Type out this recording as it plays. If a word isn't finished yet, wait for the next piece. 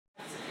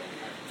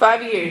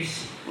5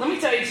 years. Let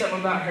me tell you something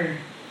about her.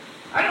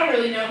 I don't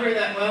really know her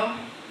that well,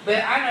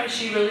 but I know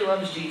she really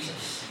loves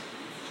Jesus.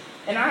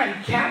 And I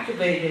am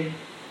captivated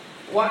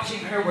watching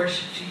her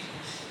worship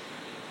Jesus.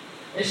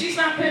 And she's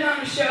not putting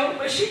on a show,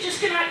 but she just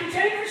cannot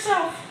contain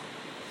herself.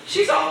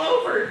 She's all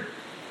over.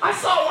 I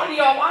saw one of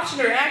y'all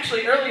watching her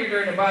actually earlier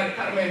during the bite. It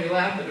kind of made me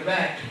laugh in the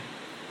back.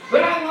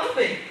 But I love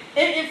it.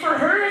 And for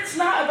her, it's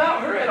not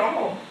about her at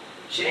all.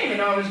 She didn't even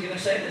know I was going to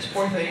say this,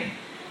 poor thing.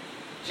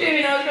 She didn't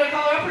even know I was going to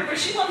call her up, but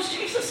she loves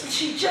Jesus, and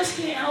she just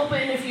can't help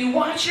it. And if you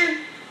watch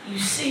her, you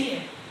see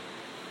it.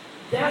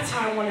 That's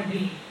how I want to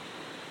be.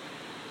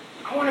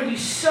 I want to be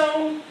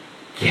so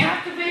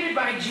captivated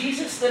by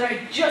Jesus that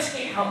I just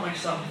can't help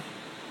myself.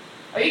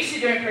 I used to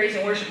during praise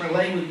and worship, my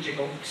leg would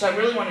jiggle because I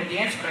really want to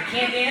dance, but I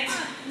can't dance.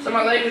 So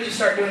my leg would just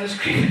start doing this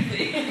creepy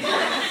thing.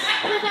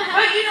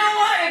 But you know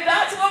what? If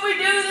that's what we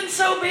do, then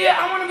so be it.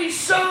 I want to be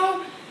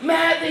so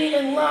madly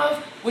in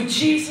love with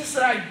Jesus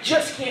that I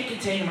just can't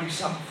contain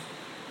myself.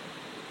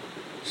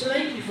 So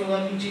thank you for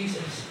loving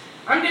Jesus.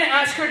 I'm going to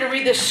ask her to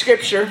read this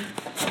scripture.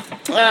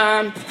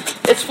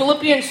 It's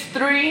Philippians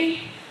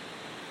 3.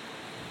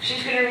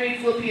 She's going to read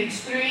Philippians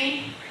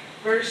 3,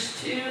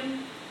 verse 2,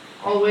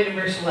 all the way to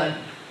verse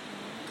 11.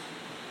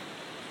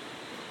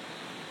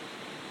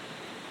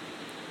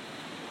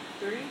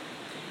 3? Did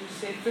you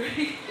say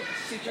 3?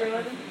 Sutra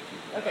 11?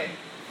 Okay.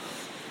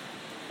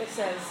 It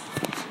says,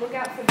 look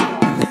out for the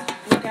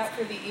lost, look out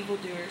for the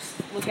evildoers,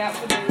 look out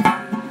for those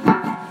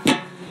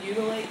who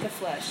mutilate the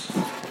flesh.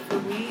 For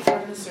we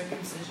are the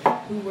circumcision,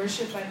 who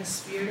worship by the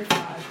Spirit of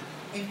God,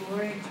 and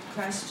glory in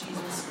Christ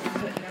Jesus, and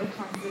put no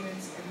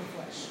confidence in the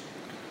flesh.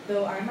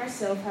 Though I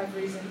myself have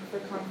reason for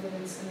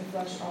confidence in the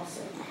flesh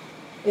also.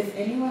 If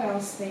anyone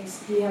else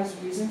thinks he has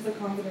reason for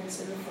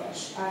confidence in the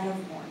flesh, I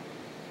have more.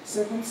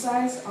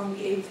 Circumcised on the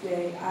 8th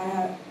day, I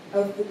have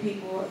of the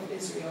people of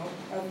Israel,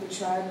 of the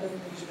tribe of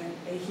Benjamin,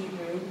 a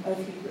Hebrew of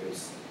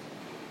Hebrews.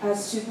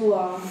 As to the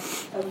law,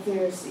 of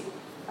Pharisee.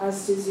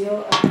 As to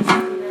zeal, a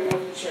persecutor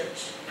of the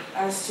church.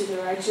 As to the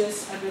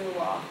righteous under the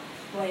law,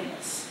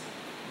 blameless.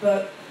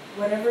 But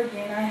whatever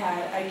gain I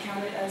had, I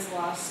counted as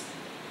loss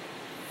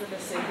for the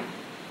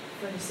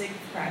sake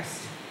of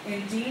Christ.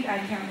 Indeed, I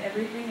count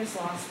everything as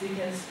loss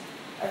because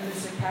of the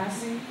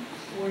surpassing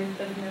worth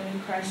of knowing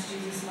Christ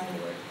Jesus my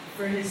Lord.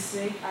 For his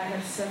sake I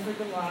have suffered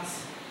the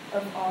loss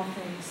of all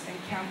things and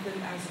count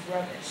them as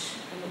rubbish,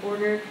 in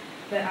order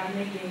that I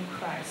may gain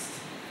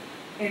Christ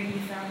and be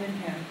found in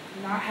him,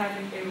 not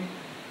having a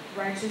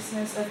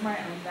righteousness of my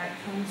own that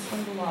comes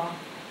from the law,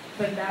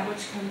 but that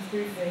which comes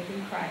through faith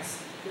in Christ,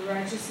 the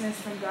righteousness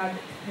from God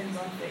that depends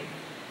on faith,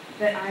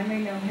 that I may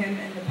know him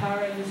in the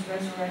power of his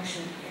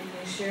resurrection and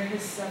may share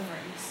his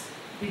sufferings,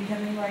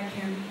 becoming like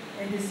him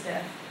in his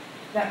death,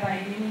 that by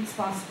any means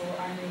possible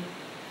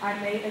I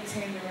may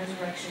attain the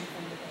resurrection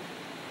from the dead.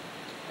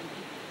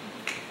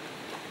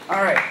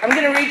 All right, I'm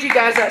going to read you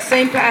guys that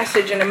same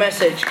passage in a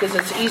message because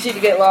it's easy to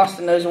get lost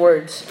in those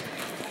words.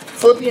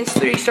 Philippians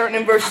 3, starting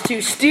in verse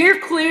 2. Steer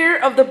clear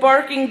of the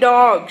barking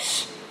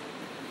dogs.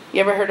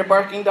 You ever heard of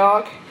barking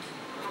dog?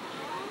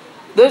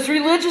 Those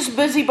religious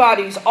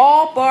busybodies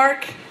all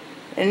bark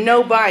and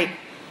no bite.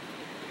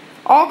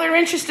 All they're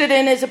interested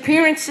in is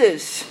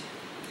appearances.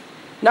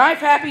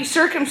 Knife-happy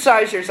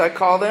circumcisers, I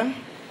call them.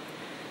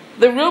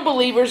 The real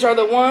believers are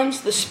the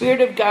ones the Spirit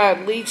of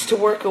God leads to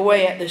work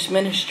away at this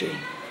ministry,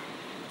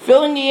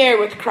 filling the air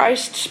with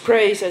Christ's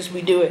praise as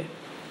we do it.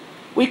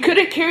 We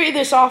couldn't carry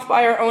this off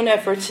by our own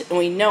efforts, and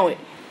we know it.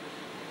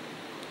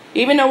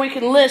 Even though we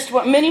can list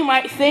what many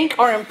might think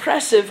are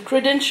impressive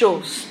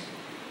credentials.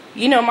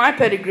 You know my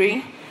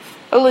pedigree.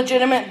 A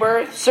legitimate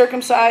birth,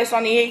 circumcised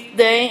on the 8th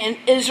day, an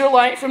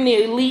Israelite from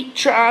the elite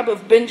tribe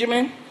of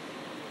Benjamin.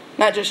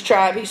 Not just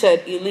tribe, he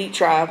said elite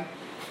tribe.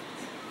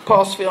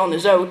 Paul's feeling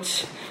his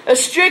oats. A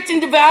strict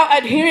and devout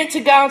adherent to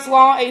God's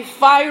law, a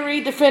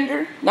fiery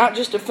defender, not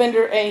just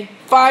offender, a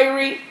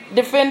fiery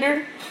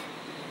defender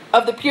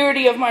of the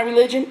purity of my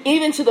religion,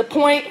 even to the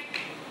point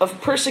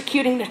of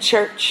persecuting the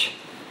church.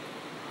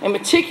 A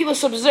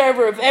meticulous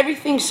observer of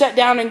everything set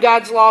down in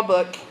God's law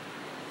book.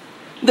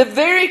 The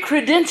very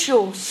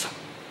credentials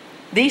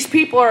these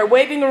people are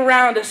waving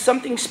around as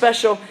something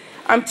special,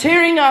 I'm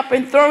tearing up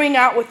and throwing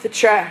out with the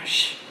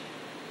trash,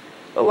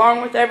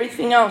 along with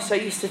everything else I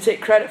used to take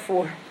credit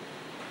for.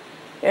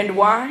 And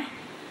why?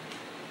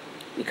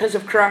 Because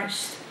of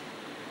Christ.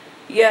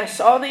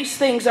 Yes, all these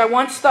things I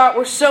once thought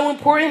were so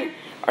important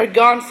are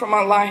gone from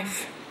my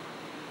life,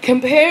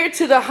 compared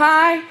to the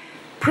high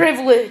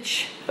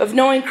privilege of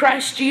knowing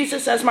Christ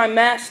Jesus as my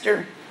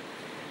master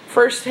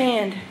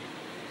firsthand.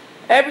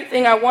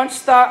 Everything I once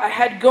thought I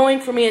had going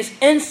for me is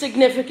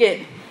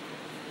insignificant.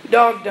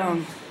 Dog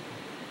dung.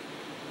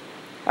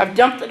 I've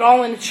dumped it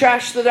all in the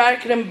trash so that I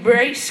could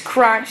embrace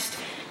Christ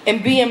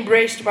and be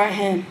embraced by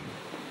him.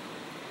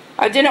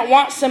 I didn't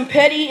want some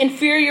petty,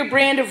 inferior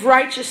brand of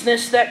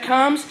righteousness that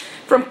comes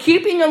from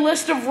keeping a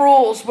list of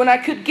rules when I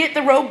could get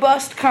the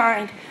robust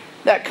kind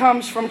that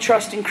comes from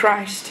trusting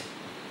Christ,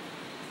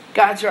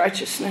 God's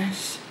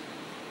righteousness.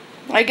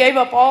 I gave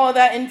up all of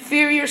that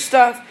inferior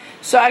stuff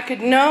so I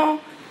could know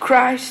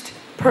Christ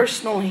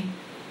personally.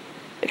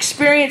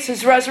 Experience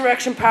His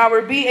resurrection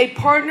power. Be a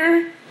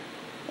partner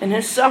in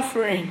His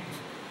suffering.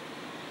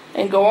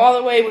 And go all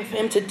the way with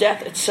Him to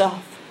death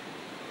itself.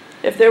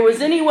 If there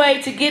was any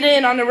way to get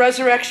in on the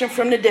resurrection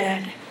from the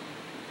dead,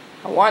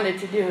 I wanted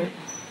to do it.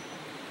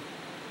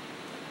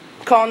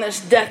 I'm calling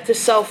this death to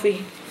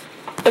selfie.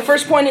 The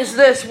first point is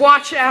this: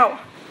 watch out.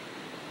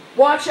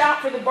 Watch out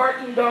for the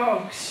barking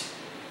dogs.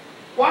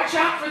 Watch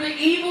out for the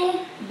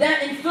evil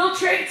that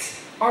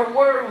infiltrates our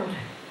world.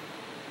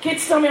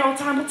 Kids tell me all the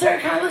time, well,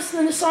 Terry, can I listen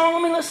to this song?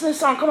 Let me listen to this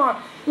song. Come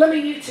on, let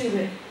me YouTube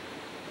it.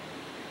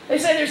 They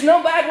say there's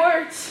no bad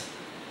words.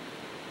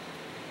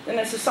 Then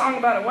it's a song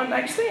about a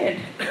one-night stand.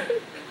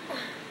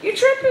 You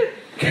tripping?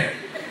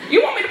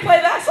 You want me to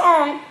play that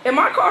song in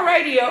my car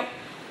radio?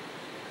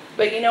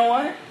 But you know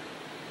what?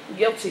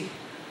 Guilty.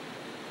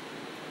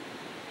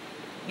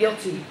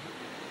 Guilty.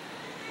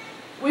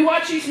 We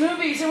watch these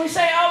movies and we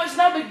say, oh, it's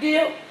no big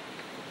deal.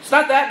 It's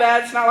not that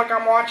bad. It's not like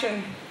I'm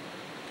watching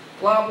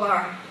blah,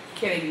 blah.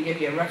 Can't even give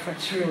you a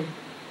reference, really. It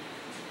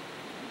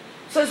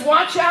says,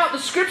 watch out. The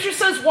scripture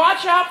says,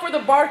 watch out for the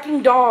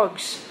barking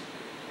dogs.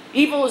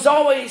 Evil is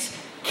always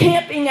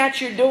camping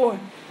at your door.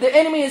 The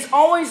enemy is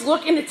always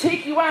looking to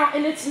take you out,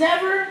 and it's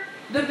never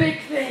the big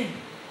thing.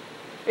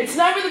 It's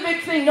never the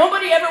big thing.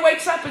 Nobody ever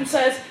wakes up and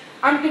says,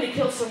 I'm going to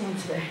kill someone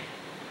today.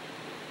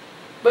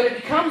 But it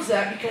becomes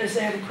that because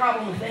they have a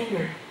problem with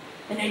anger,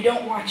 and they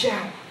don't watch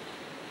out.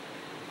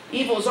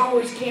 Evil is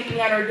always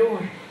camping at our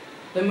door.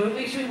 The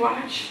movies we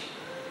watch,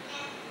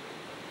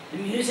 the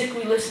music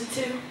we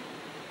listen to,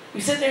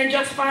 we sit there and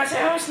justify and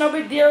say, oh, it's no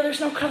big deal,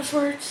 there's no cuss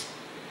words.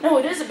 No,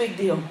 it is a big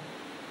deal.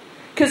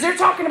 Because they're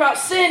talking about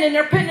sin and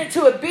they're putting it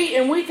to a beat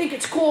and we think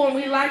it's cool and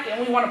we like it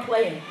and we want to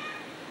play it.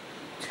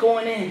 It's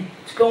going in.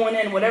 It's going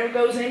in. Whatever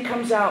goes in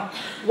comes out.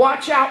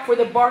 Watch out for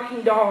the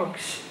barking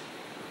dogs.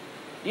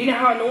 Do you know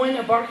how annoying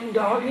a barking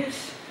dog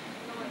is?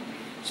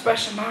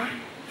 Especially mine.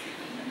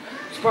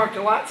 It's barked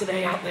a lot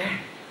today out there.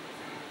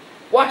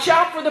 Watch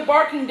out for the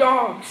barking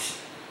dogs.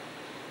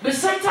 But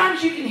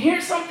sometimes you can hear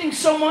something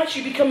so much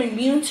you become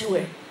immune to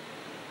it.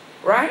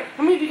 Right?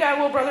 How many of you got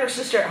a little brother or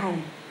sister at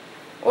home?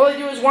 All they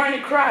do is whine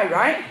and cry,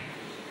 right?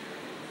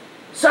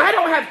 So I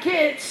don't have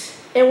kids.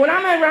 And when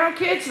I'm around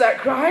kids that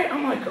cry,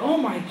 I'm like, oh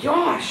my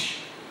gosh.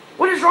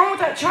 What is wrong with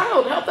that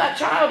child? Help that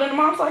child. And the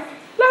mom's like,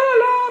 la la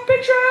la,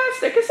 picture us,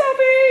 take a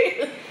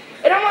selfie.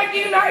 And I'm like, do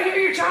you not hear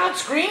your child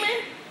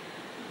screaming?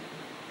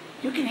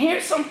 You can hear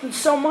something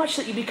so much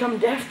that you become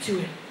deaf to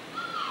it.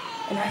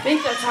 And I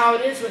think that's how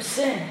it is with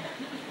sin.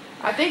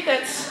 Thank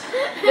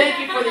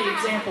you for the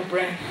example,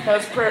 Brent. That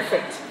was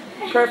perfect.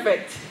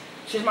 Perfect.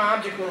 She's my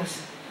object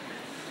lesson.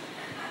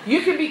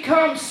 You can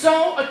become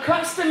so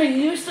accustomed and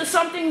used to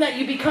something that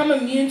you become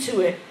immune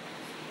to it.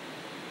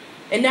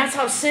 And that's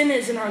how sin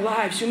is in our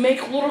lives. We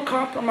make little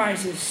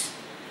compromises.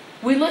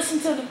 We listen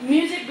to the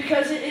music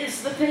because it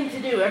is the thing to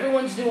do.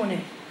 Everyone's doing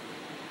it.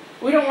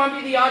 We don't want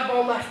to be the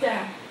oddball left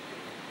out.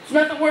 It's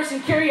nothing worse than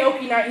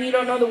karaoke night and you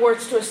don't know the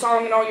words to a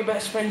song and all your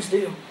best friends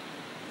do.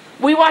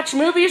 We watch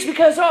movies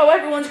because,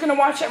 everyone's going to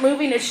watch that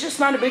movie and it's just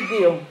not a big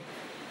deal.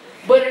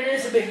 But it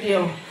is a big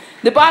deal.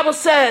 The Bible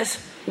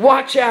says,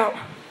 watch out.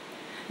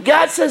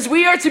 God says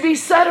we are to be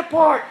set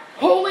apart,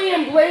 holy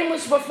and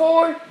blameless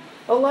before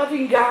a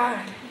loving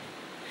God.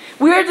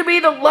 We are to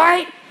be the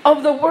light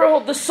of the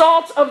world, the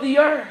salt of the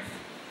earth.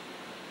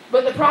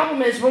 But the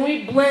problem is when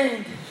we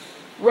blend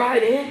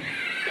right in,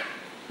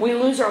 we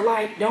lose our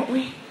light, don't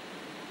we?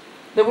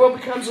 The world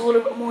becomes a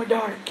little bit more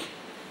dark.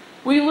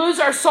 We lose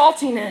our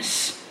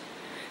saltiness.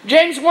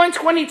 James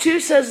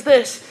 1:22 says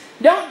this,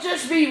 don't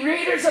just be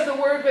readers of the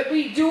word, but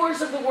be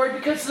doers of the word,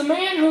 because the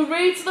man who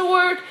reads the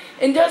word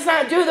and does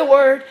not do the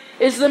word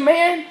is the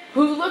man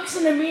who looks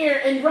in the mirror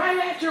and right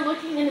after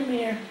looking in the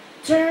mirror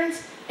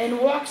turns and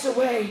walks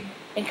away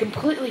and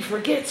completely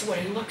forgets what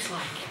he looks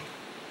like.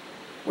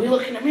 We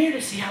look in the mirror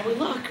to see how we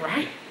look,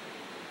 right?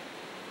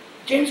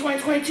 James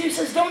 1:22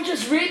 says, don't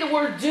just read the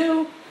word,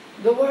 do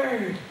the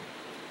word.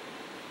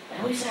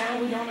 And we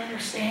say, we don't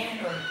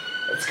understand, or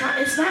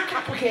it's not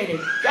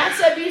complicated. God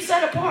said, be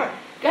set apart.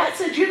 God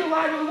said, you're the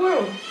light of the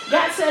world.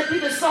 God said, be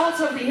the salt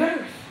of the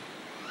earth.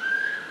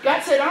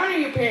 God said, honor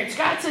your parents.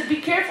 God said,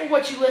 be careful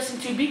what you listen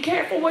to. Be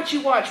careful what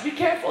you watch. Be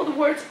careful of the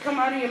words that come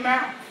out of your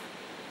mouth.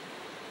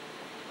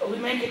 But we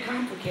make it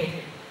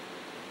complicated.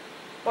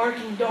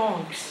 Barking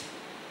dogs.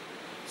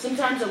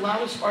 Sometimes the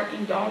loudest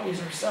barking dog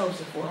is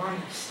ourselves, if we're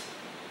honest.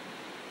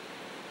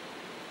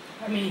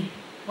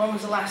 When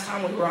was the last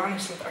time we were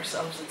honest with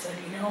ourselves and said,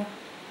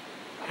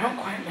 I don't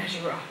quite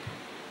measure up?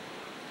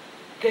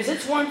 Because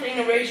it's one thing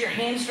to raise your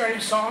hands during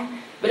a song,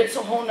 but it's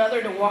a whole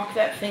nother to walk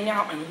that thing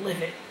out and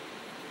live it.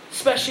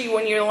 Especially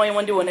when you're the only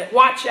one doing it.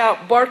 Watch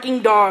out,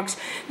 barking dogs.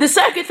 The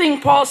second thing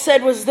Paul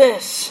said was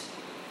this.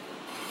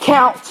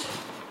 Count.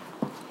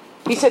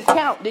 He said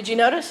count. Did you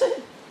notice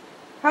it?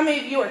 How many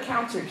of you are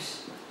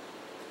counters?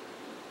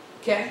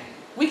 Okay.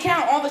 We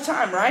count all the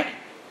time, right?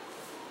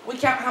 We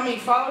count how many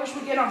followers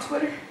we get on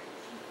Twitter.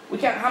 We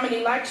count how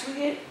many likes we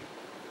get.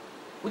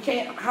 We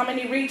count how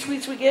many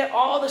retweets we get.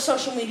 All the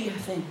social media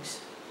things.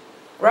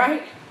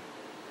 Right?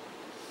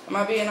 Am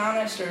I being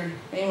honest, or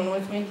anyone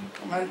with me?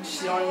 Am I just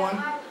the only one?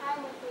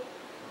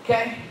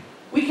 Okay?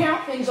 We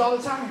count things all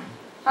the time.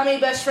 How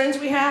many best friends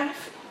we have?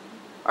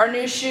 Our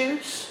new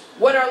shoes?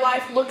 What our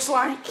life looks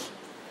like?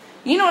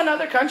 You know, in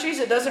other countries,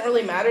 it doesn't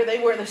really matter. They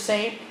wear the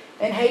same.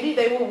 In Haiti,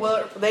 they will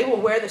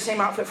wear the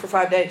same outfit for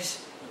 5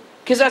 days.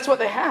 Because that's what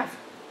they have.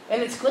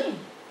 And it's clean.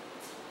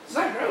 It's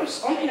not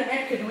gross. Only in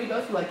America do we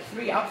go through like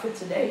 3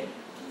 outfits a day.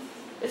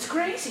 It's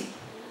crazy.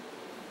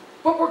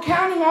 But we're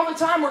counting all the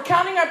time. We're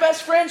counting our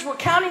best friends. We're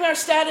counting our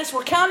status.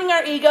 We're counting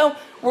our ego.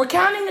 We're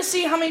counting to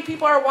see how many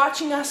people are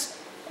watching us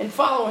and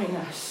following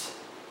us.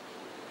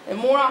 And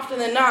more often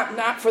than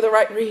not for the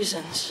right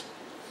reasons.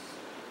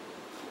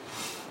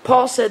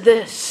 Paul said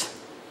this.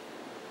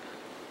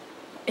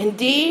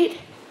 Indeed,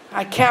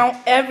 I count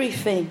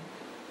everything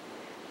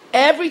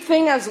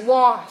as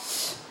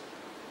loss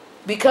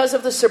because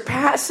of the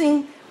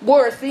surpassing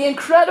worth, the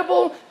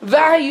incredible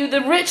value,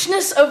 the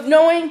richness of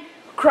knowing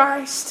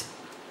Christ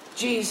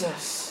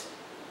Jesus.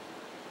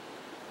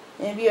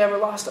 Any of you ever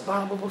lost a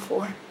Bible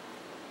before?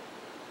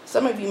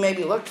 Some of you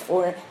maybe looked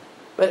for it,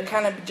 but it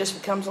kind of just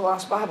becomes a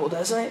lost Bible,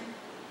 doesn't it?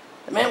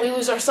 The minute we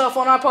lose our cell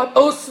phone,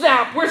 oh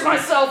snap, where's my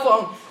cell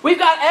phone? We've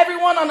got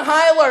everyone on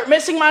high alert,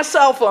 missing my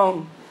cell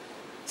phone.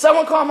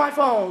 Someone call my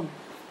phone.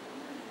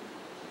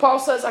 Paul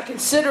says, I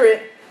consider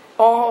it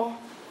all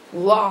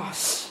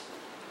loss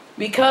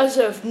because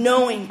of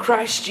knowing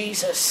Christ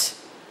Jesus.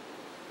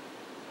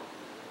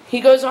 He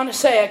goes on to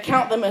say, I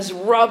count them as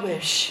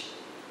rubbish.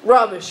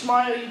 Rubbish.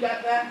 Mario, you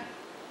got that?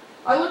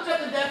 I looked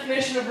up the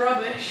definition of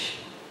rubbish,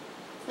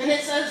 and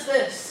it says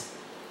this.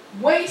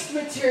 Waste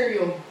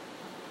material.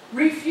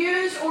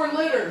 Refuse or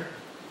litter.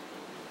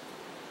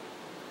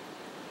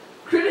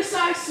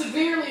 Criticize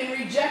severely and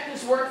reject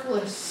as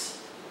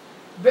worthless.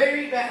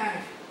 Very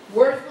bad.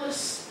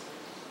 Worthless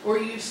or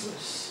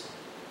useless.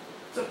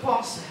 That's what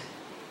Paul said.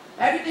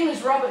 Everything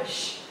is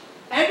rubbish.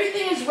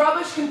 Everything is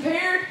rubbish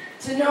compared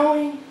to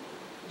knowing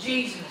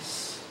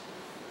Jesus.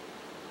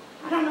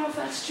 I don't know if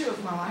that's true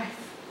of my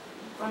life,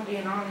 if I'm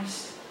being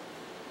honest.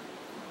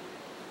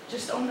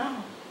 Just don't know.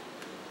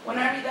 When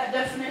I read that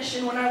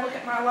definition, when I look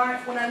at my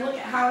life, when I look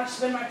at how I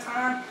spend my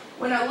time,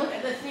 when I look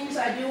at the things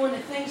I do and the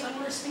things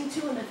I'm listening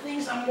to and the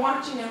things I'm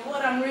watching and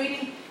what I'm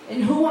reading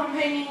and who I'm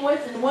hanging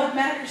with and what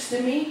matters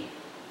to me,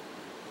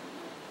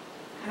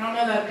 I don't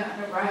know that I've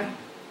gotten it right.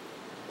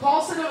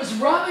 Paul said it was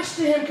rubbish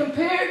to him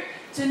compared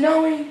to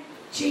knowing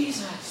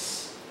Jesus.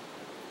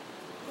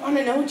 I want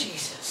to know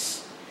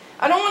Jesus.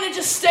 I don't want to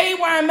just stay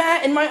where I'm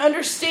at in my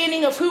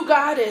understanding of who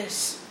God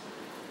is.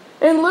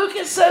 And Luke,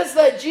 it says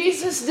that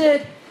Jesus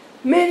did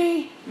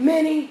many,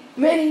 many,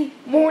 many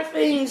more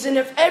things. And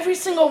if every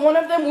single one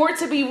of them were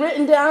to be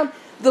written down,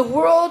 the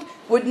world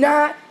would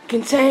not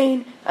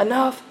contain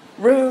enough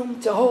room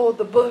to hold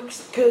the books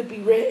that could be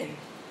written.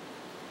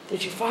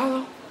 Did you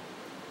follow?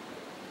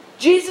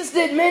 Jesus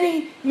did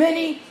many,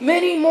 many,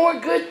 many more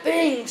good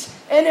things.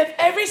 And if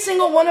every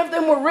single one of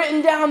them were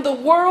written down, the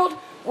world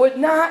would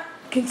not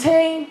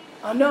contain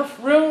enough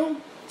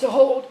room to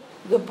hold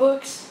the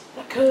books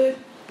that could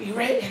be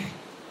written.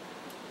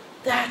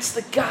 That's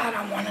the God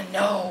I want to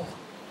know.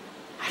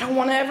 I don't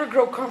want to ever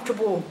grow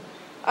comfortable.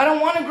 I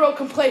don't want to grow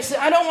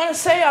complacent. I don't want to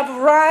say I've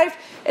arrived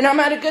and I'm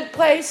at a good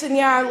place and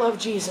yeah, I love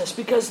Jesus,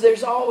 because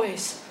there's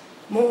always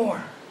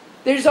more.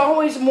 There's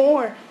always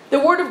more. The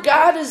Word of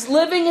God is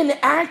living and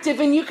active,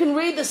 and you can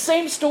read the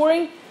same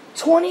story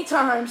 20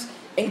 times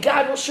and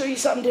God will show you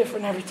something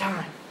different every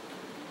time.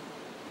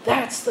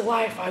 That's the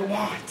life I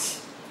want.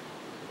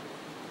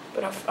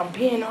 But if I'm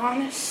being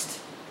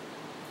honest,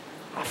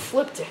 I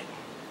flipped it.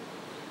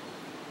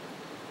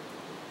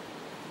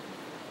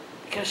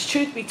 Because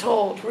truth be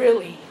told,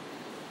 really,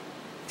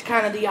 it's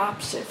kind of the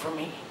opposite for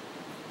me.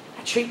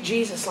 I treat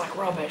Jesus like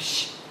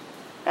rubbish.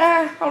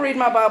 I'll read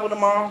my Bible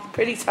tomorrow.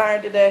 Pretty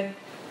tired today.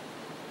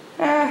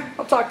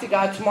 I'll talk to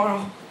God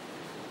tomorrow.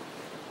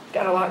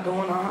 Got a lot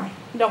going on.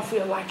 Don't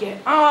feel like it.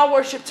 I'll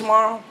worship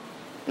tomorrow.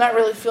 Not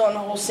really feeling the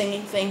whole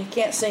singing thing.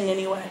 Can't sing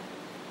anyway.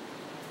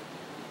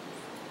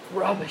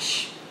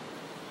 Rubbish.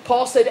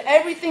 Paul said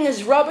everything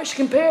is rubbish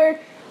compared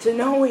to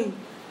knowing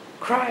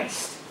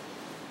Christ.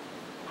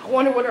 I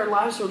wonder what our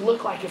lives would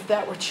look like if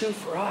that were true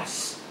for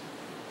us.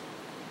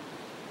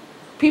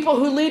 People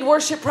who lead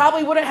worship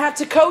probably wouldn't have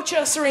to coach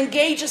us or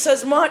engage us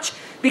as much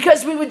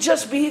because we would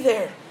just be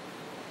there.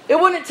 It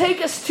wouldn't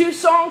take us 2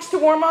 songs to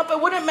warm up.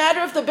 It wouldn't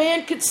matter if the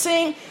band could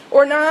sing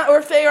or not, or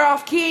if they are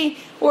off key,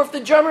 or if the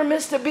drummer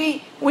missed a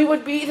beat. We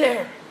would be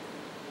there.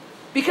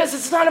 Because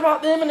it's not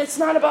about them and it's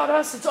not about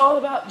us. It's all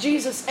about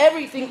Jesus.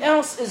 Everything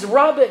else is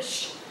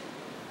rubbish.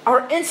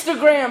 Our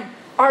Instagram,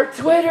 our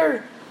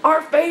Twitter,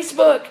 our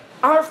Facebook,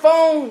 our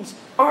phones,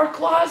 our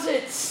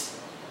closets.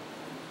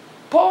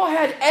 Paul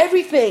had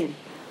everything.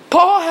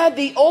 Paul had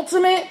the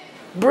ultimate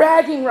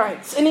bragging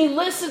rights. And he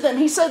listed them.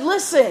 He said,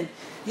 listen,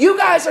 you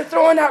guys are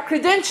throwing out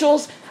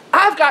credentials.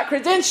 I've got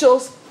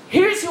credentials.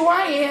 Here's who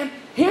I am.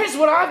 Here's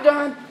what I've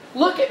done.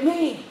 Look at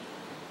me.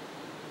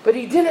 But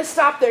he didn't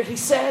stop there. He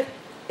said,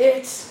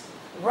 it's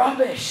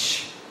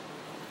rubbish.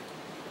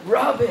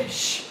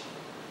 Rubbish.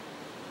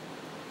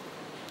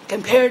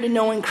 compared to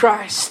knowing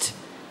Christ.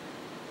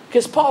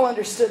 Because Paul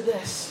understood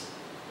this.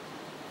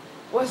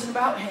 It wasn't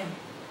about him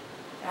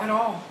at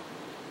all.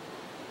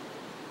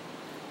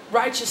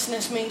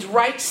 Righteousness means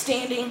right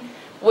standing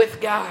with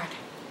God.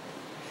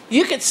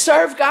 You could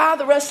serve God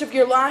the rest of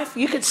your life.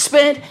 You could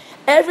spend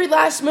every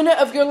last minute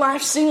of your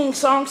life singing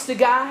songs to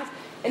God,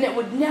 and it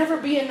would never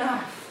be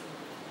enough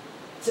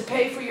to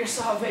pay for your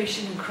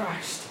salvation in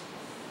Christ.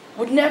 It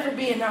would never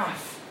be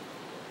enough.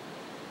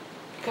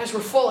 Because we're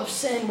full of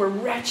sin, we're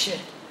wretched.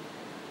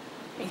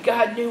 And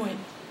God knew it.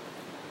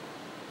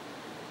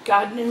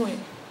 God knew it.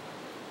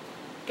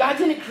 God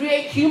didn't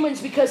create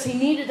humans because He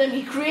needed them.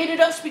 He created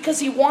us because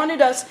He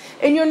wanted us.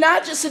 And you're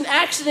not just an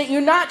accident.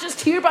 You're not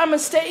just here by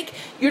mistake.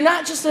 You're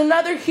not just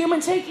another human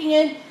taking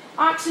in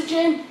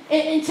oxygen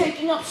and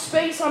taking up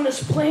space on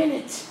this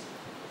planet.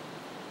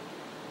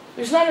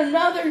 There's not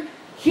another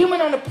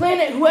human on the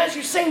planet who has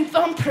your same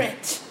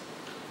thumbprint.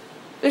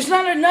 There's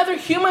not another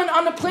human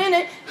on the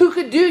planet who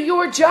could do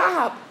your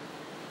job.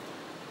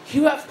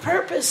 You have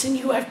purpose and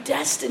you have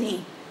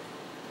destiny.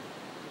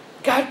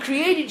 God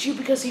created you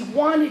because He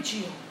wanted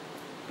you.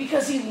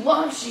 Because He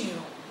loves you.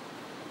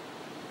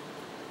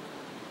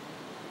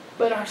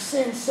 But our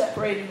sin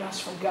separated us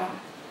from God.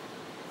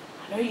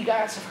 I know you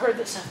guys have heard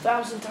this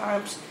 1,000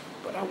 times,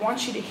 but I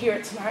want you to hear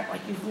it tonight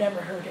like you've never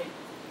heard it.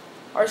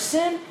 Our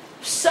sin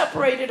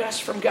separated us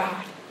from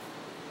God.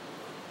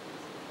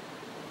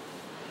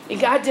 And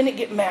God didn't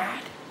get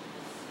mad.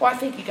 Well, I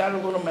think He got a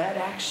little mad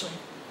actually.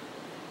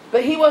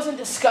 But He wasn't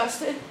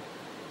disgusted.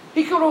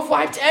 He could have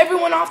wiped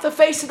everyone off the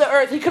face of the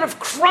earth. He could have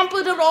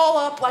crumpled it all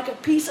up like a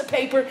piece of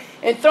paper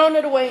and thrown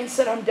it away and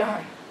said, I'm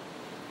done.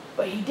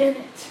 But He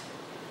didn't.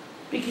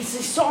 Because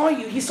He saw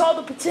you. He saw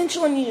the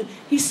potential in you.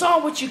 He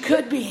saw what you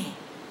could be.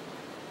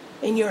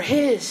 And you're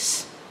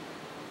His.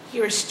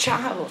 You're His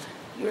child.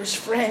 You're His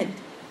friend.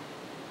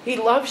 He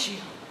loves you.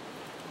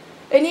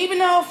 And even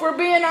though, if we're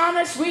being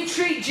honest, we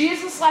treat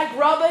Jesus like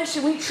rubbish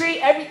and we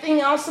treat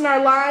everything else in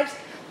our lives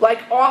like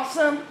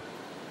awesome,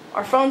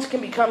 our phones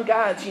can become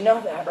gods. You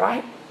know that,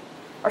 right?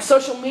 Our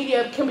social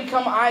media can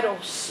become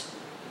idols.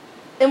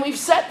 And we've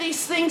set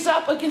these things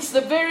up against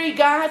the very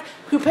God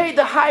who paid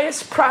the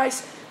highest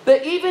price.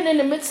 But even in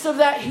the midst of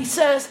that, He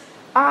says,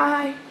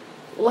 I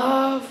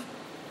love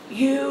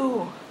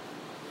you.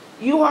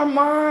 You are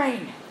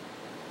mine.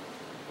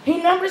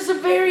 He numbers the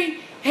very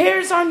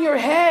hairs on your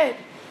head.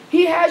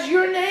 He has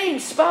your name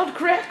spelled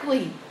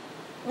correctly,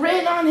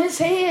 written on His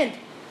hand.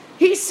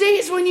 He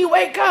sees when you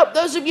wake up.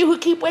 Those of you who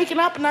keep waking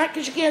up at night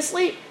because you can't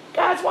sleep,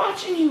 God's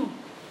watching you.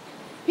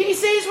 He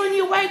sees when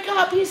you wake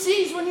up. He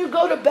sees when you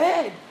go to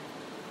bed.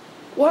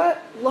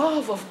 What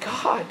love of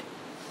God.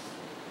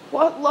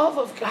 What love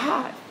of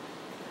God.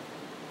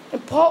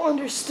 And Paul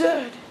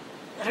understood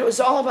that it was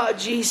all about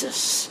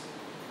Jesus.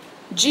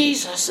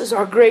 Jesus is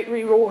our great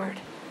reward.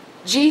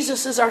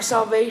 Jesus is our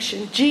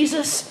salvation.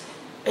 Jesus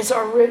is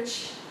our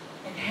rich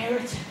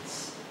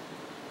inheritance.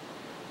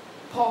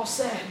 Paul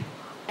said,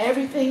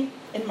 everything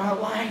in my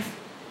life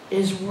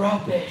is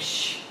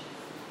rubbish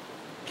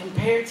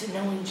compared to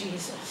knowing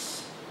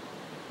Jesus.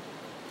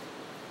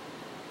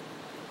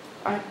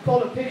 I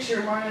pulled a picture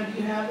of mine. Do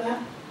you have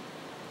that?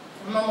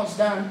 I'm almost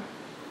done.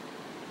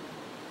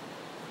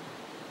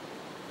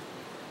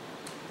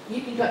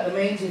 You can cut the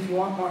mains if you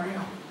want,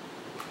 Mario.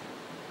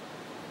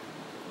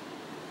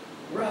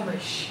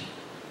 Rubbish.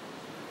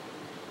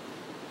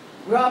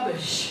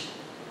 Rubbish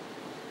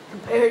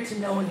compared to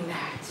knowing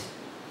that.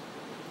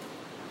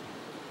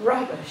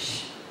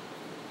 Rubbish.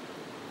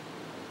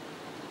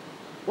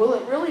 Will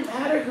it really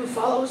matter who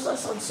follows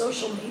us on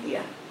social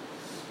media?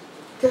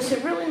 Does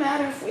it really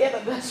matter if we have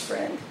a best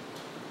friend?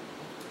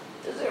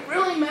 Does it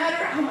really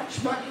matter how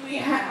much money we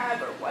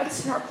have or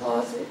what's in our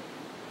closet?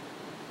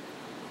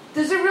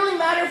 Does it really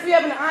matter if we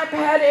have an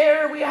iPad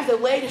Air or we have the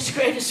latest,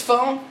 greatest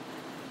phone?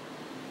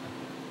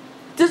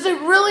 Does it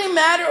really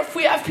matter if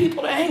we have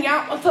people to hang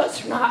out with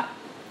us or not?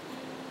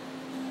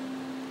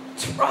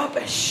 It's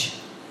rubbish.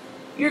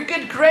 Your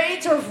good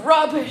grades are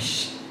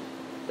rubbish.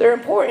 They're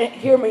important.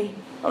 Hear me.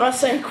 I'm not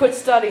saying quit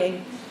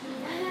studying.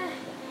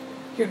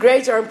 Your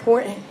grades are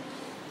important.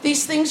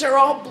 These things are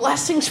all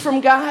blessings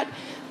from God.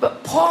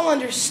 But Paul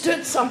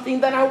understood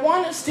something that I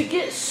want us to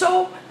get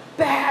so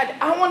bad.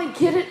 I want to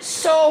get it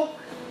so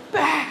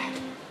bad.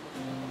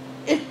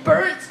 It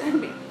burns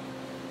in me.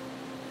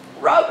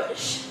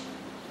 Rubbish.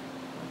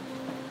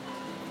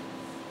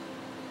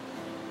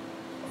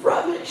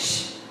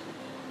 Rubbish.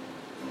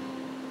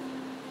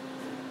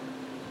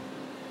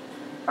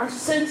 Our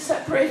sin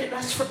separated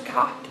us from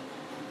God.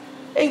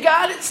 And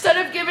God, instead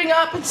of giving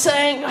up and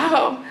saying,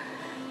 oh,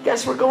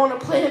 guess we're going to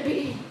plan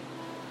B,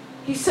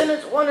 He sent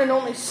His one and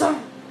only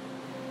Son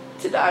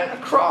to die on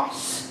a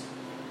cross.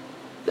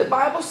 The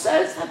Bible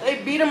says that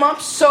they beat Him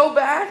up so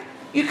bad,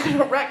 you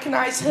couldn't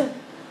recognize Him.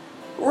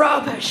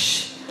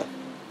 Rubbish.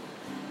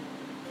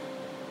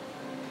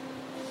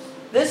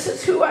 This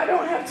is who I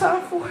don't have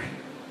time for.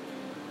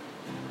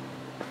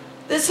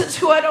 This is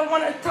who I don't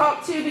want to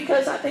talk to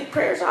because I think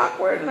prayer's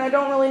awkward and I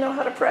don't really know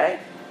how to pray.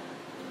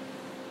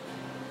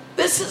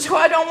 This is who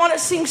I don't want to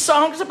sing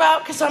songs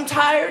about because I'm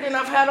tired and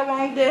I've had a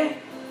long day.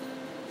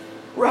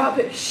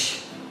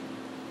 Rubbish.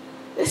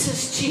 This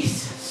is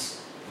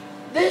Jesus.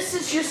 This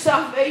is your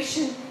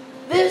salvation.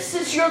 This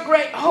is your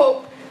great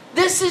hope.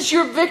 This is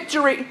your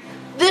victory.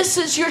 This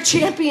is your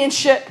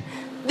championship.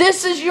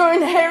 This is your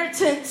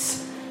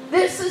inheritance.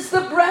 This is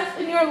the breath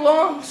in your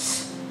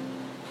lungs.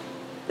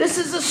 This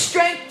is the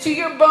strength to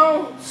your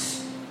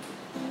bones.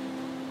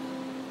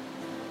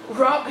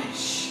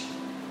 Rubbish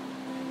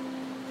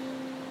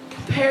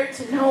compared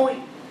to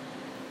knowing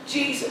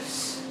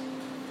Jesus.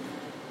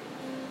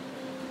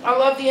 I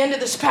love the end of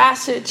this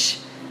passage.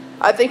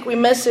 I think we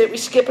miss it. We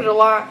skip it a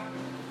lot.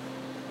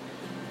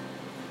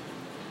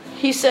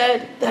 He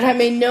said that I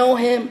may know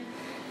him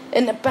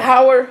in the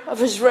power of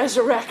his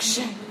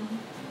resurrection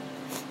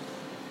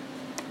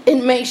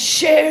and may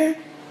share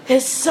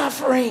his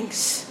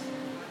sufferings.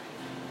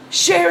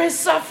 Share his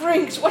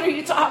sufferings. What are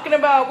you talking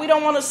about? We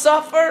don't want to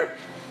suffer.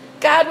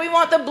 God, we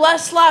want the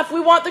blessed life. We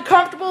want the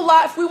comfortable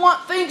life. We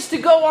want things to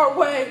go our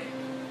way.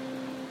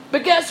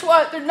 But guess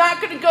what? They're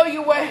not going to go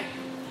your way.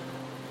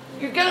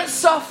 You're going to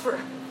suffer.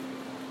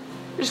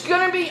 There's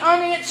going to be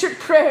unanswered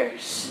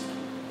prayers.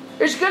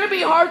 There's going to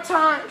be hard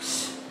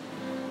times.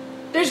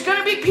 There's going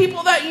to be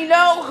people that you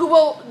know who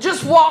will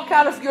just walk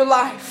out of your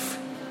life.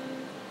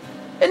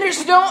 And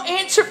there's no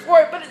answer for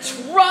it, but it's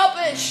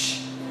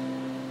rubbish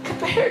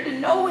compared to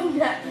knowing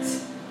that.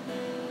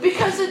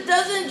 Because it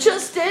doesn't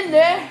just end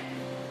there.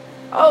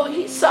 Oh,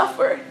 he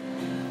suffered.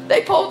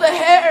 They pulled the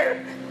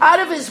hair out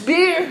of his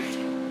beard.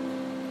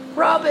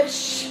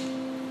 Rubbish.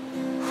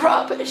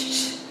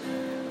 Rubbish.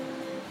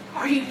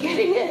 Are you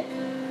getting it?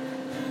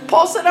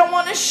 Paul said, I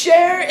want to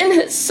share in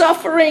his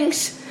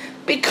sufferings,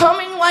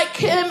 becoming like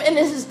him in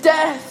his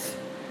death.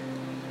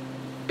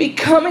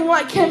 Becoming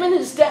like him in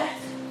his death.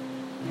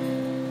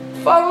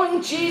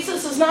 Following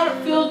Jesus is not a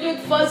feel-good,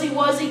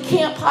 fuzzy-wuzzy,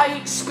 camp-high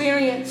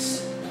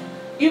experience.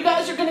 You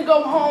guys are going to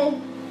go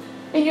home,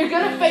 and you're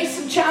going to face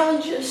some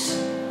challenges,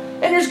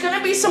 and there's going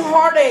to be some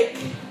heartache.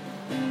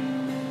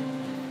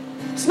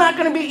 It's not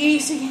going to be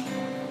easy.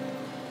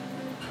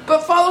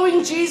 But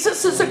following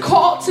Jesus is a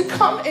call to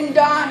come and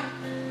die.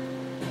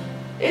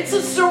 It's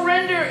a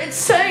surrender. It's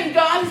saying,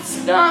 God,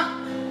 it's not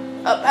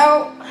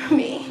about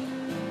me.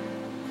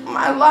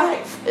 My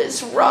life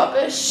is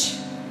rubbish.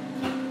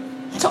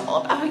 It's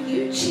all about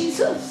you,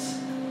 Jesus.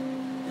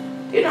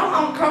 You know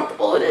how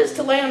uncomfortable it is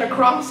to lay on a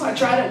cross? I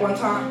tried it one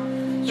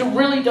time. It was a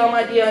really dumb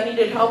idea. I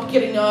needed help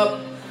getting up.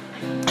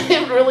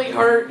 It really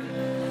hurt.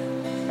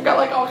 I got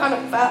like all kind of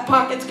fat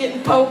pockets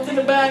getting poked in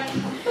the back.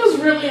 It was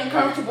really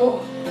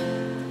uncomfortable.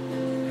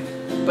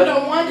 But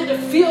I wanted to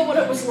feel what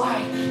it was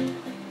like.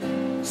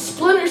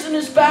 Splinters in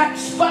his back,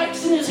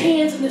 spikes in his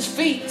hands and his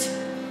feet.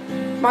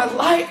 My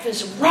life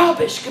is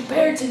rubbish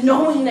compared to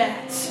knowing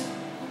that.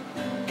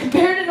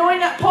 Compared to knowing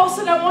that, Paul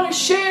said, I want to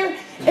share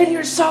in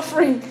your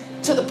suffering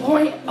to the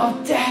point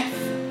of death.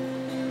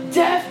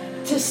 Death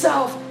to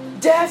self.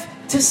 Death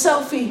to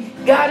selfie.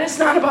 God, it's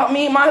not about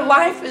me. My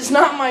life is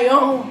not my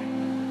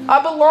own.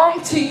 I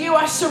belong to you.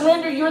 I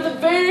surrender. You're the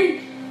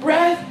very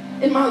breath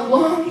in my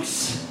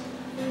lungs.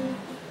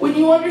 When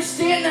you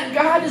understand that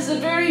God is the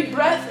very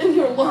breath in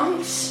your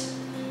lungs,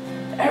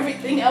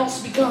 everything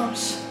else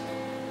becomes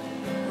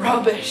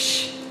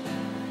rubbish.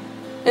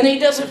 And he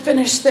doesn't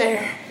finish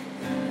there.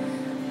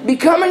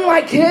 Becoming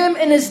like him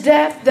in his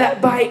death,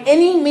 that by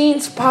any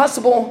means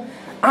possible,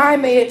 I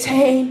may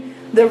attain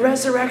the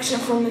resurrection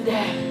from the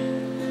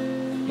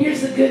dead.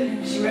 Here's the good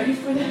news. You ready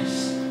for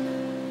this?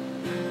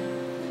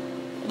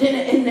 It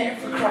didn't end there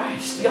for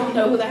Christ. Y'all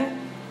know that?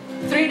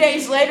 3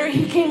 days later,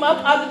 he came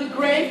up out of the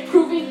grave,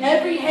 proving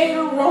every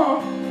hater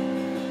wrong.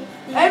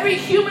 Every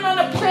human on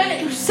the planet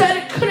who said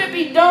it couldn't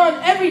be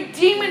done. Every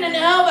demon in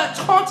hell that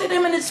taunted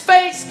him in his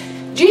face.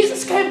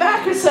 Jesus came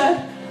back and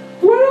said,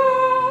 what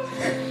up?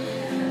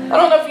 I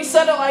don't know if he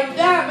said it like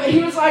that, but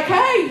he was like,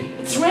 hey,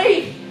 it's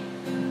me.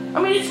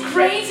 I mean, it's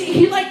crazy.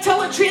 He like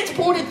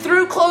teletransported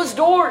through closed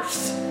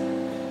doors.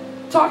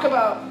 Talk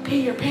about pee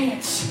your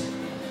pants.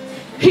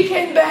 He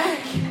came back.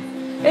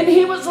 And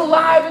he was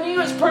alive and he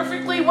was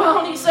perfectly well.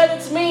 And he said,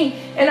 it's me.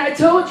 And I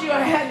told you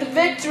I had the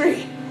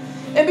victory.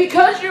 And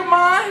because you're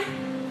mine,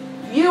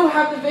 you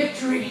have the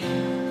victory.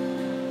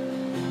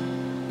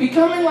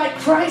 Becoming like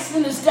Christ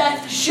in his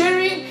death.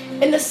 Sharing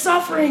in the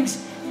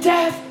sufferings.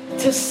 Death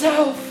to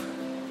self.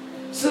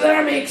 So that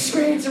I may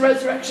experience the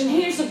resurrection.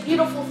 Here's a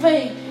beautiful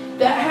thing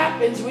that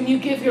happens when you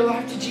give your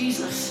life to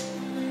Jesus.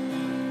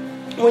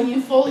 When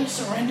you fully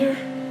surrender.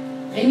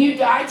 And you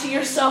die to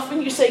yourself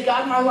and you say,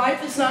 God, my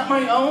life is not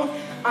my own.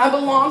 I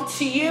belong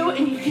to you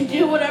and you can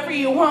do whatever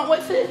you want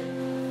with it.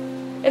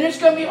 And it's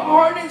going to be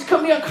hard and it's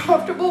going to be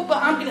uncomfortable, but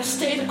I'm going to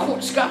stay the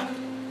course, God.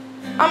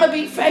 I'm going to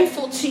be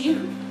faithful to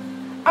you.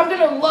 I'm going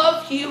to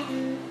love you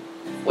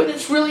when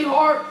it's really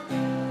hard.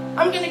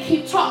 I'm going to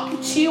keep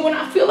talking to you when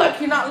I feel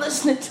like you're not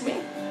listening to me.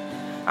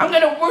 I'm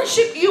going to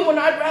worship you when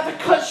I'd rather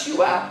cuss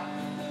you out.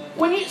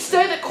 When you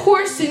stay the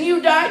course and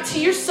you die to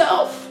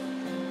yourself,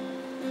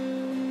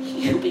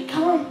 you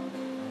become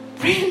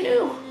brand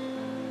new.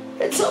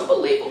 It's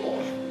unbelievable.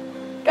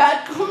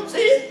 God comes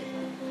in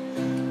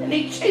and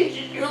He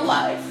changes your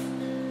life.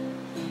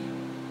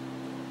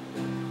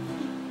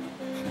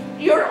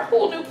 You're a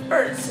whole new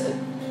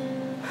person.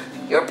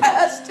 Your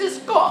past is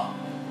gone.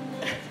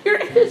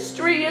 Your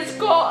history is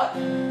gone.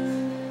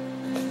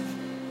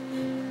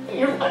 And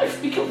your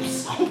life becomes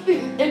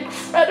something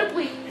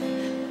incredibly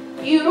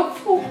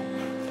beautiful.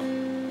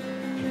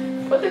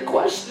 But the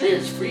question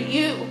is for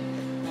you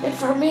and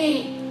for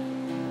me,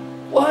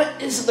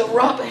 what is the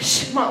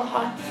rubbish in my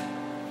life?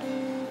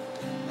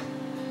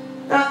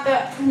 Not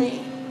that for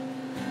me.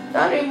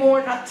 Not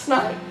anymore, not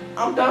tonight.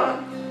 I'm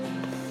done.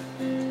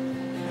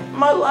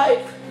 My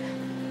life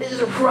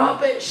is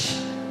rubbish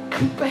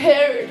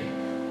compared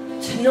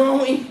to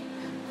knowing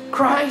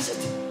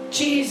Christ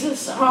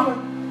Jesus our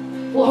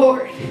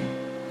Lord.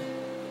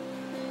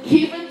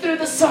 Even through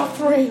the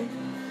suffering,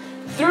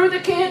 through the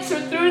cancer,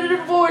 through the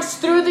divorce,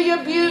 through the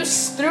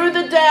abuse, through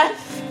the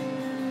death,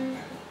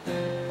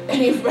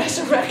 and He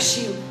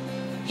resurrects you.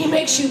 He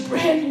makes you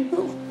brand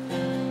new.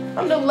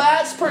 I'm the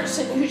last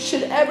person who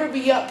should ever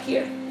be up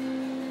here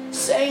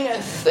saying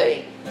a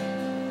thing.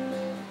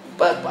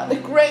 But by the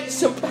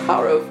grace and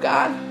power of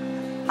God,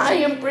 I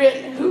am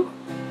brand new.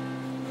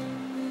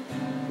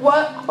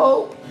 What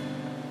hope.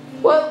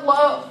 What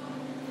love.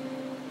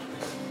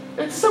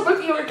 And some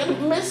of you are going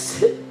to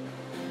miss it.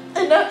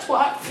 And that's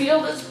why I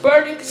feel this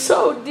burning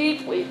so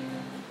deeply.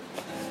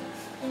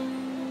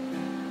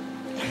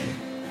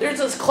 There's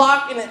this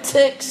clock and it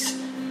ticks.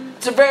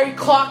 It's the very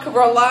clock of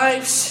our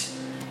lives.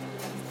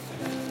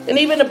 And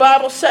even the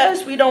Bible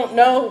says we don't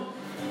know.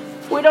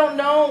 We don't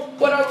know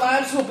what our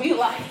lives will be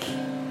like.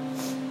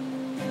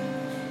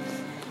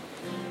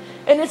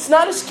 And it's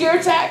not a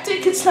scare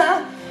tactic. It's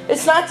not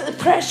to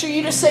pressure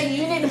you to say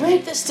you need to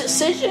make this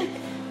decision.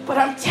 But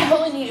I'm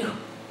telling you,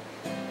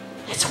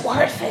 it's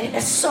worth it.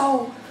 It's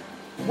so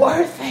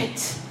worth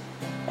it.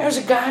 There's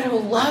a God who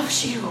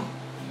loves you.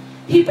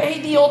 He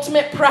paid the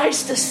ultimate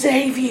price to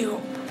save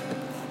you.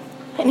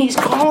 And He's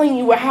calling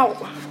you out.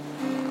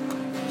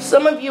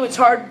 Some of you, it's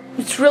hard.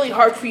 It's really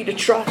hard for you to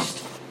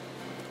trust.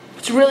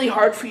 It's really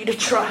hard for you to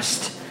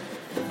trust.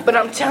 But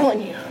I'm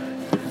telling you,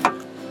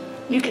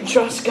 you can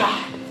trust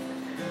God.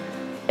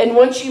 And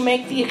once you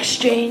make the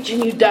exchange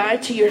and you die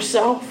to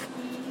yourself,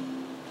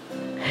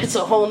 it's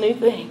a whole new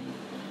thing.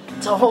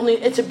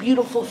 It's a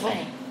beautiful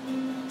thing.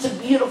 It's a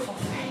beautiful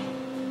thing.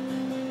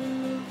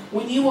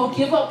 When you will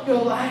give up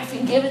your life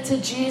and give it to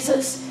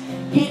Jesus,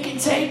 He can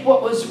take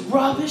what was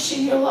rubbish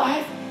in your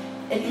life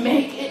and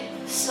make it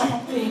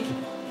something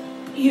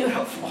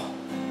beautiful.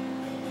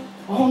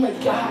 Only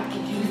God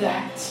can do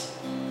that.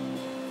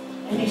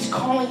 And He's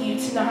calling you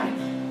tonight.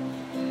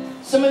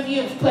 Some of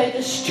you have played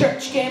this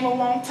church game a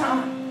long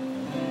time.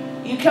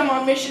 You come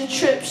on mission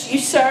trips, you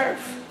serve.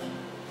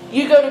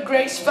 You go to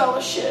Grace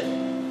Fellowship.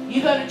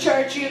 You go to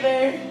church, you're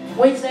there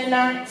Wednesday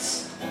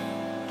nights,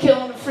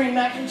 killing the free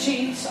mac and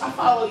cheese. I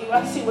follow you,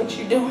 I see what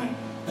you're doing.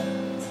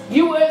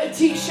 You wear the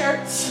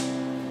t-shirts,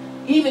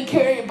 you even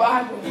carry a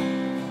Bible.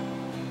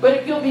 But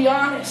if you'll be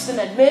honest and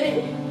admit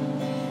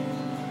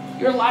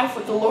it, your life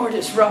with the Lord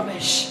is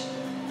rubbish.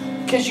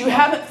 Because you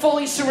haven't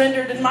fully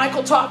surrendered, and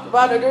Michael talked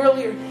about it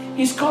earlier.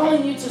 He's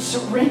calling you to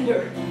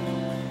surrender.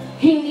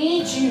 He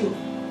needs you.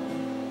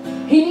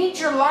 He needs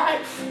your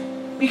life.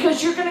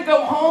 Because you're going to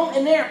go home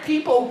and there are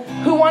people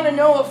who want to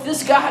know if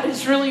this God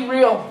is really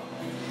real.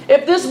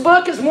 If this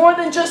book is more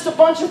than just a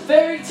bunch of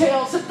fairy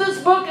tales. If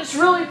this book is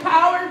really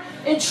power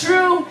and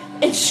true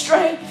and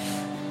strength.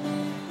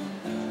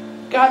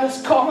 God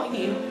is calling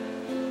you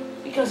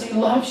because He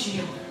loves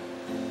you.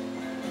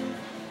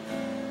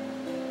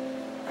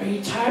 Are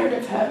you tired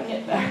of having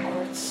it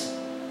backwards?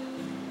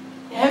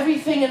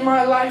 Everything in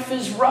my life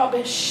is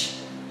rubbish.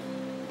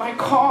 My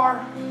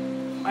car,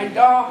 my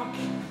dog,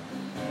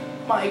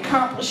 my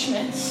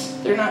accomplishments.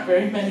 They're not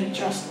very many,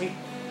 trust me.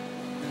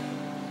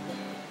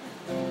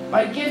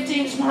 My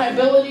giftings, my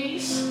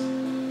abilities,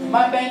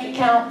 my bank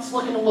account's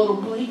looking a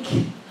little bleak.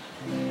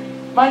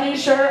 My new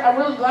shirt, I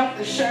really like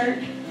the shirt,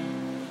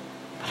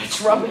 but it's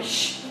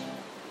rubbish.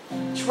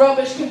 It's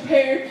rubbish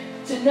compared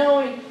to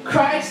knowing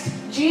Christ,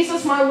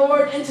 Jesus my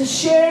Lord, and to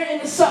share in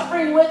the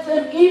suffering with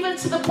Him, even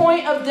to the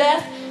point of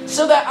death,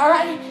 so that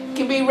I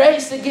can be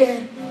raised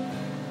again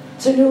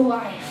to new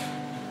life.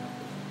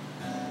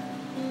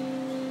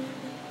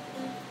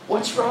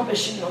 What's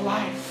rubbish in your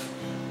life?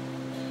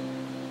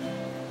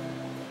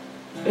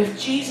 If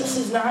Jesus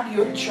is not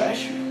your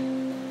treasure,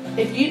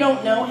 if you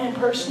don't know Him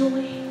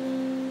personally,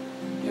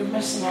 you're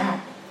missing out.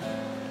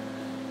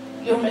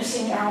 You're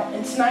missing out.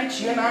 And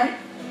tonight's your night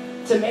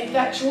to make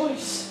that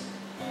choice.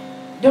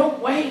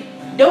 Don't wait.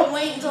 Don't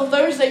wait until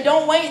Thursday.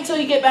 Don't wait until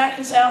you get back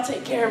and say, I'll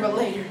take care of it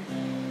later.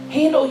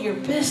 Handle your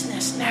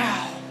business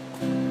now.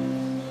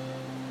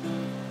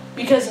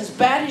 Because as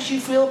bad as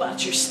you feel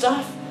about your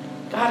stuff,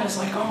 God is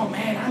like, oh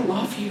man, I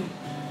love you.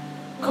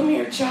 Come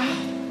here, child.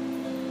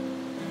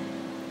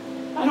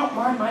 I don't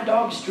mind my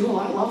dog's drool.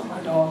 I love my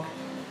dog.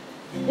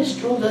 His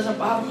drool doesn't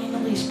bother me in the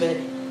least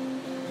bit.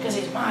 Because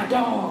he's my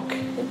dog.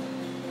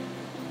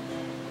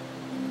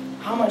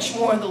 How much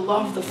more the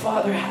love the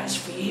Father has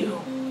for you.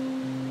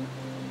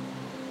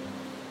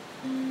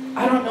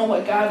 I don't know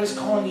what God is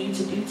calling you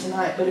to do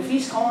tonight, but if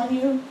He's calling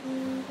you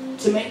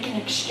to make an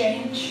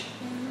exchange,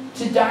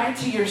 to die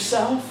to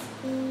yourself,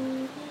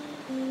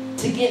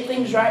 to get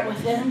things right with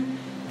Him,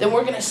 then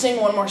we're going to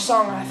sing one more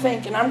song, I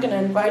think, and I'm going to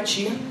invite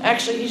you.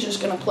 Actually, He's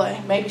just going to play.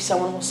 Maybe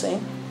someone will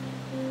sing.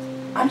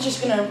 I'm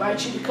just going to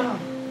invite you to come.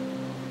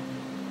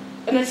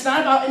 And it's not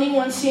about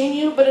anyone seeing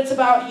you, but it's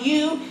about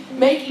you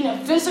making a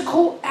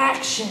physical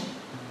action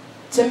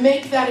to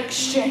make that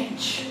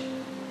exchange.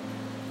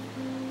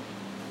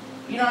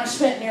 You know, I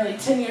spent nearly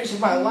 10 years of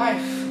my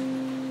life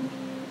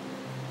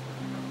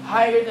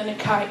higher than a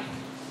kite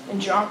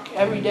and drunk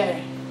every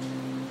day.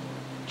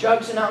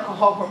 Drugs and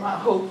alcohol were my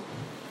hope.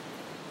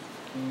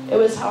 It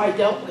was how I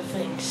dealt with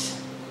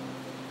things.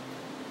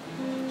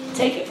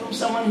 Take it from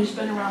someone who's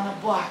been around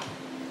the block.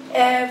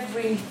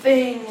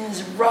 Everything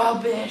is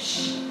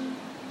rubbish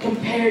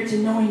compared to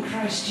knowing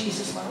Christ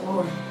Jesus, my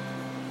Lord.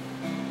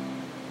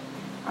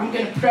 I'm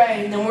going to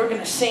pray and then we're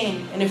going to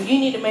sing. And if you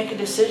need to make a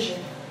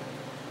decision,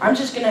 I'm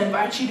just going to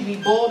invite you to be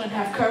bold and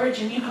have courage,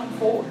 and you come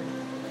forward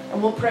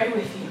and we'll pray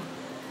with you.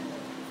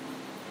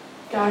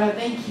 God, I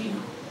thank you.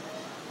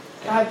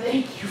 God,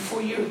 thank you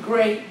for your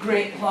great,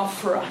 great love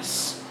for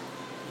us.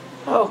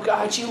 Oh,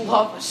 God, you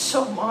love us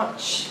so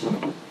much.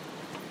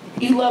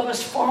 You love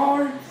us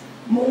far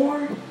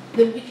more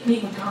than we can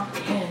even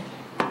comprehend.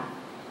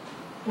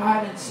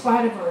 God, in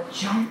spite of our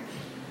junk,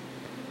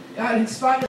 God, in spite of